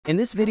In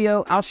this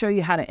video, I'll show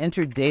you how to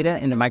enter data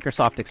into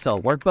Microsoft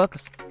Excel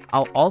workbooks.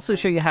 I'll also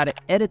show you how to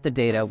edit the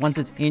data once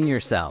it's in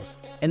your cells.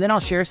 And then I'll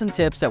share some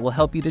tips that will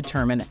help you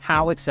determine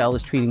how Excel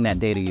is treating that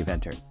data you've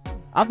entered.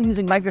 I'll be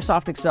using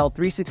Microsoft Excel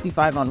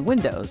 365 on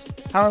Windows.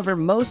 However,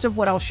 most of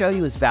what I'll show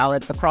you is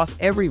valid across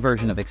every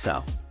version of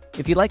Excel.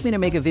 If you'd like me to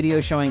make a video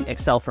showing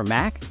Excel for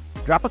Mac,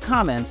 drop a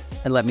comment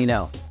and let me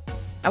know.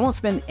 I won't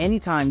spend any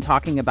time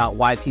talking about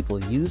why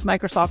people use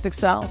Microsoft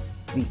Excel,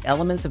 the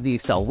elements of the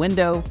Excel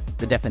window,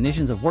 the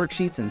definitions of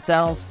worksheets and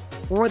cells,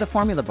 or the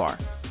formula bar.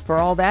 For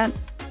all that,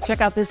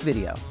 check out this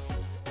video.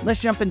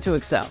 Let's jump into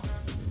Excel.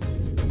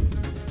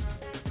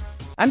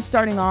 I'm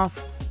starting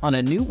off on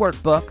a new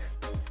workbook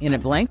in a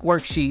blank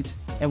worksheet,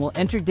 and we'll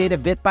enter data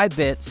bit by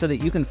bit so that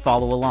you can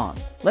follow along.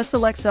 Let's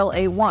select cell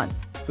A1.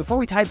 Before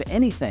we type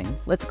anything,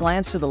 let's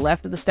glance to the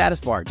left of the status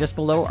bar just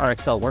below our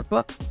Excel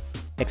workbook.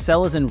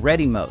 Excel is in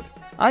ready mode.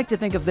 I like to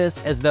think of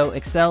this as though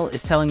Excel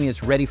is telling me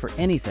it's ready for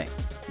anything.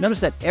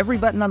 Notice that every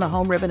button on the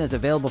home ribbon is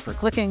available for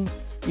clicking.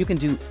 You can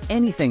do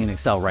anything in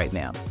Excel right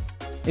now.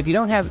 If you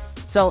don't have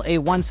cell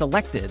A1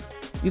 selected,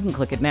 you can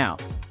click it now.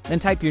 Then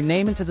type your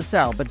name into the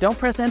cell, but don't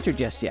press enter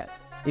just yet.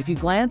 If you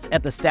glance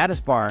at the status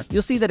bar,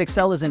 you'll see that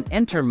Excel is in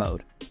enter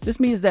mode. This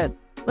means that,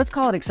 let's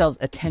call it Excel's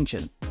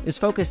attention, is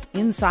focused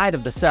inside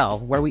of the cell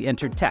where we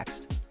entered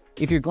text.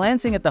 If you're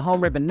glancing at the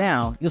home ribbon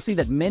now, you'll see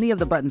that many of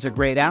the buttons are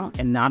grayed out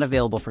and not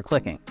available for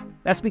clicking.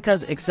 That's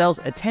because Excel's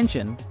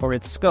attention, or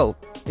its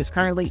scope, is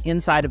currently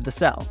inside of the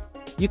cell.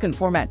 You can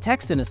format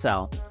text in a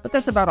cell, but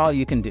that's about all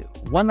you can do.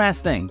 One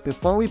last thing,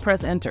 before we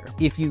press enter,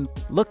 if you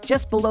look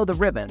just below the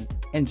ribbon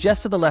and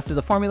just to the left of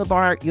the formula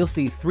bar, you'll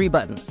see three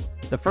buttons.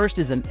 The first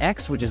is an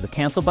X, which is the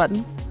cancel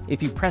button.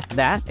 If you press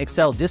that,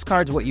 Excel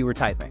discards what you were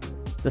typing.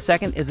 The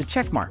second is a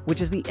check mark,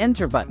 which is the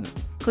enter button.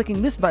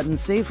 Clicking this button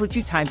saves what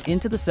you typed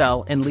into the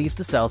cell and leaves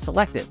the cell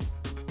selected.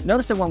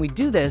 Notice that when we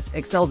do this,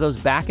 Excel goes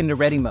back into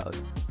ready mode.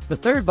 The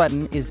third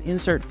button is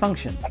insert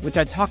function, which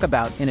I talk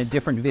about in a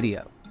different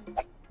video.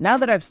 Now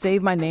that I've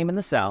saved my name in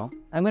the cell,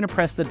 I'm going to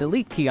press the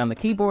delete key on the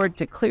keyboard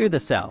to clear the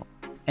cell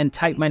and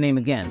type my name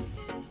again.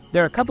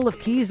 There are a couple of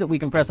keys that we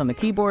can press on the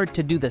keyboard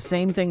to do the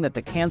same thing that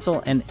the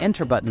cancel and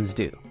enter buttons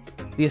do.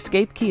 The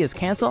escape key is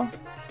cancel,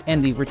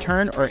 and the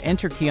return or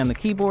enter key on the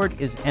keyboard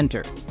is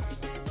enter.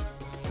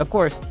 Of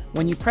course,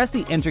 when you press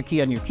the enter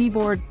key on your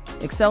keyboard,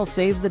 Excel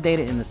saves the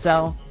data in the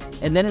cell,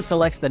 and then it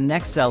selects the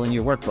next cell in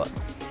your workbook.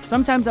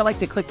 Sometimes I like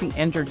to click the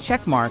enter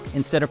check mark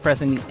instead of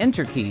pressing the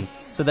enter key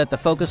so that the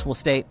focus will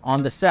stay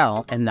on the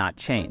cell and not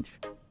change.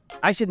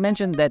 I should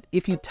mention that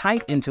if you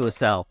type into a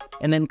cell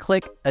and then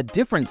click a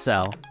different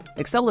cell,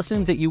 Excel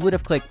assumes that you would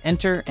have clicked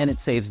enter and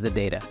it saves the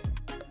data.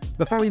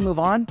 Before we move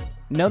on,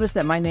 notice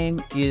that my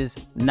name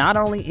is not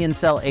only in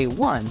cell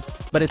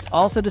A1, but it's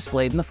also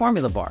displayed in the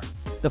formula bar.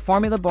 The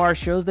formula bar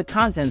shows the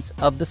contents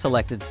of the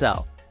selected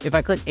cell. If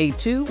I click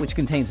A2, which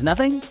contains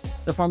nothing,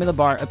 the formula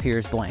bar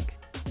appears blank.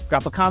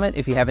 Drop a comment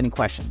if you have any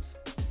questions.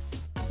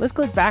 Let's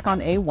click back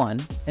on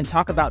A1 and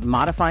talk about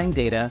modifying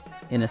data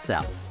in a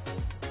cell.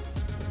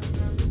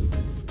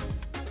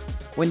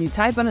 When you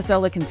type on a cell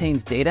that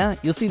contains data,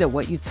 you'll see that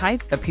what you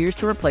typed appears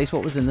to replace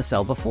what was in the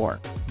cell before.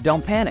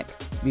 Don't panic.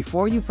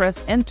 Before you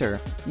press enter,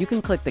 you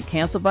can click the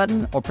cancel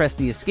button or press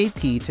the escape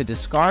key to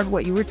discard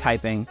what you were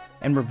typing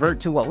and revert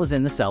to what was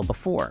in the cell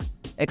before.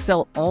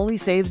 Excel only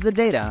saves the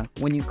data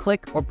when you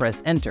click or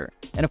press enter.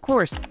 And of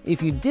course,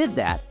 if you did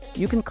that,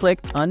 you can click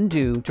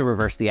undo to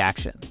reverse the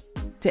action.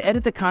 To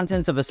edit the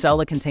contents of a cell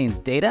that contains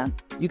data,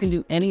 you can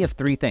do any of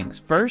three things.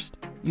 First,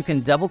 you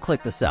can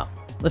double-click the cell.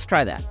 Let's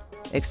try that.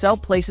 Excel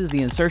places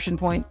the insertion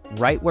point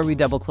right where we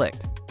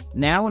double-clicked.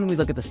 Now when we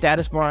look at the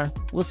status bar,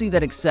 we'll see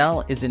that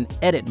Excel is in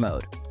edit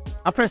mode.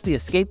 I'll press the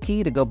escape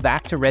key to go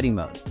back to ready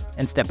mode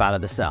and step out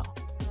of the cell.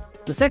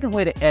 The second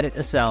way to edit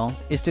a cell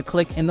is to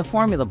click in the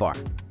formula bar.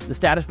 The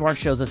status bar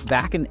shows us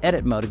back in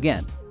edit mode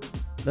again.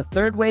 The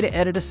third way to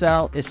edit a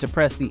cell is to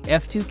press the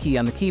F2 key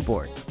on the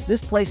keyboard.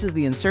 This places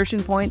the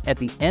insertion point at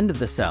the end of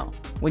the cell.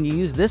 When you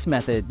use this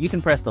method, you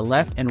can press the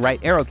left and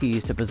right arrow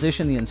keys to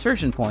position the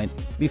insertion point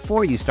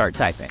before you start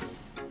typing.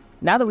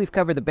 Now that we've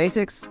covered the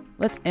basics,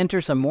 let's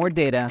enter some more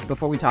data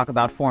before we talk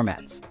about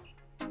formats.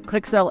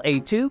 Click cell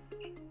A2,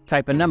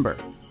 type a number,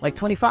 like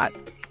 25,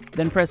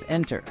 then press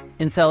enter.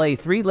 In cell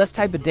A3, let's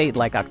type a date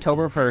like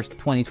October 1st,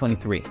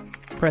 2023.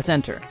 Press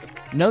enter.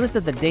 Notice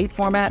that the date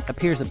format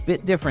appears a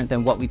bit different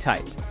than what we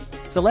typed.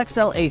 Select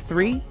cell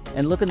A3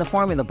 and look in the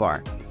formula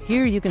bar.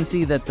 Here you can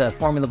see that the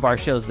formula bar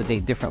shows the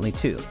date differently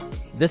too.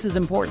 This is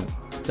important.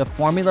 The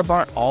formula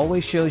bar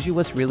always shows you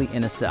what's really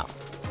in a cell.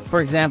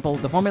 For example,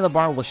 the formula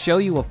bar will show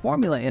you a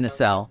formula in a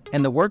cell,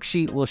 and the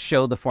worksheet will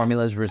show the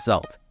formula's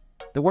result.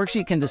 The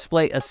worksheet can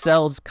display a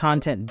cell's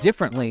content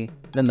differently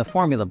than the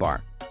formula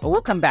bar, but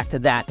we'll come back to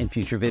that in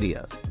future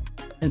videos.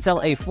 In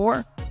cell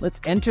A4, let's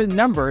enter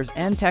numbers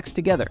and text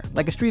together,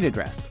 like a street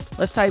address.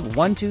 Let's type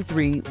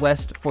 123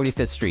 West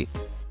 45th Street.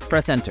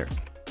 Press enter.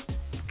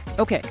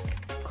 Okay,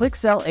 click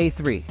cell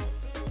A3.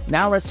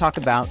 Now let's talk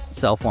about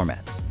cell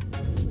formats.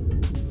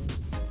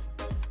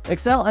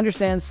 Excel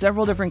understands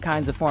several different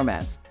kinds of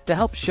formats. To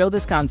help show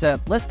this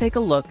concept, let's take a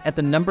look at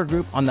the number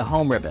group on the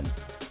home ribbon.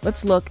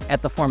 Let's look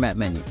at the format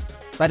menu.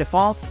 By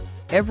default,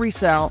 every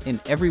cell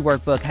in every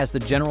workbook has the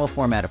general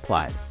format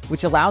applied,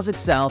 which allows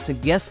Excel to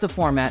guess the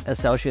format a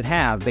cell should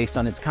have based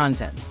on its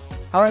contents.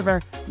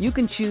 However, you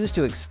can choose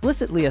to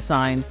explicitly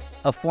assign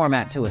a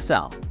format to a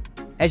cell.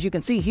 As you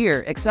can see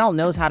here, Excel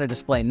knows how to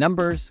display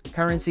numbers,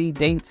 currency,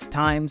 dates,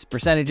 times,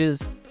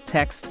 percentages,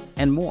 text,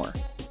 and more.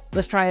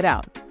 Let's try it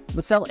out.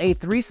 With cell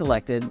A3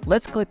 selected,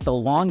 let's click the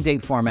long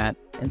date format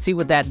and see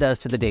what that does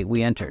to the date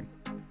we entered.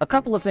 A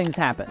couple of things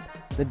happened.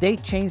 The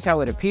date changed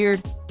how it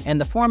appeared, and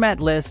the format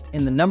list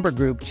in the number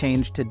group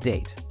changed to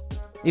date.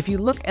 If you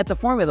look at the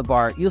formula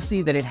bar, you'll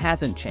see that it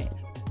hasn't changed.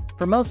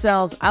 For most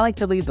cells, I like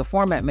to leave the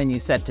format menu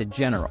set to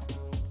general.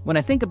 When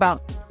I think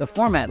about the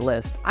format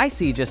list, I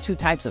see just two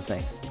types of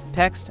things,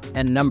 text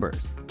and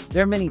numbers.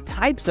 There are many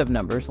types of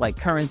numbers like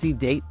currency,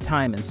 date,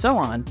 time, and so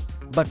on,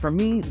 but for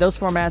me, those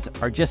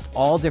formats are just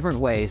all different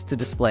ways to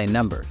display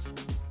numbers.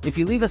 If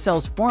you leave a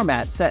cell's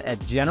format set at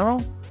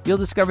general, you'll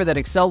discover that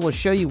Excel will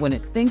show you when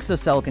it thinks a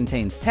cell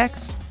contains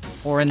text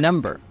or a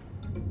number.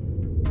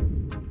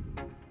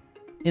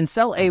 In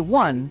cell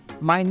A1,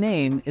 my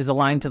name is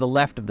aligned to the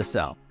left of the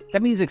cell.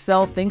 That means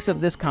Excel thinks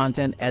of this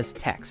content as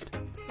text.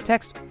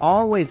 Text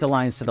always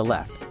aligns to the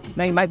left.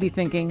 Now you might be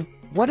thinking,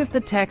 what if the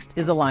text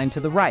is aligned to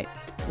the right?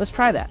 Let's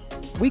try that.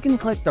 We can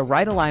click the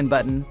Right Align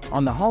button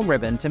on the home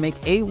ribbon to make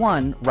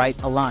A1 right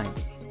aligned.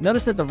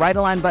 Notice that the Right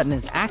Align button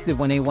is active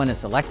when A1 is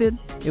selected.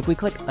 If we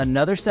click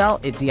another cell,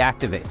 it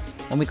deactivates.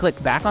 When we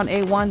click back on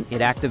A1,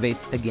 it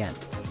activates again.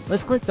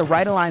 Let's click the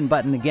Right Align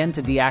button again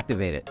to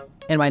deactivate it,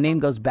 and my name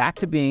goes back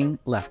to being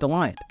left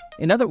aligned.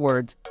 In other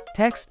words,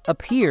 text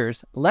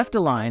appears left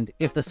aligned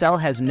if the cell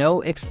has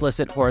no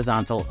explicit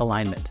horizontal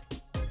alignment.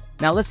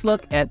 Now let's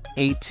look at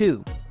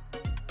A2.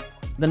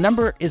 The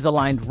number is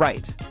aligned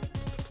right.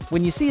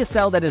 When you see a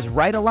cell that is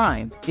right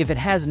aligned, if it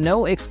has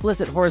no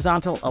explicit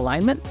horizontal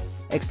alignment,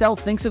 Excel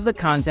thinks of the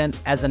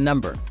content as a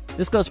number.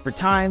 This goes for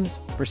times,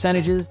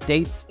 percentages,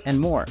 dates, and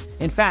more.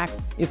 In fact,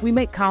 if we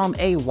make column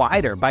A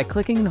wider by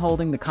clicking and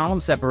holding the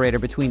column separator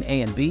between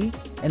A and B,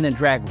 and then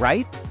drag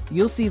right,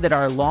 you'll see that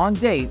our long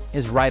date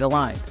is right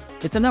aligned.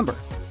 It's a number.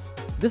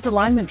 This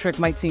alignment trick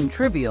might seem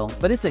trivial,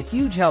 but it's a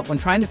huge help when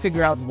trying to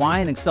figure out why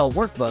an Excel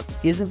workbook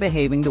isn't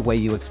behaving the way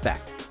you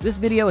expect. This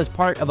video is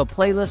part of a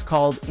playlist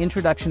called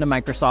Introduction to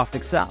Microsoft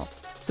Excel.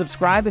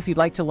 Subscribe if you'd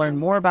like to learn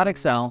more about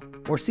Excel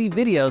or see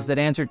videos that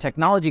answer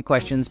technology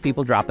questions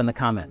people drop in the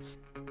comments.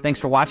 Thanks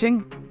for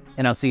watching,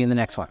 and I'll see you in the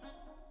next one.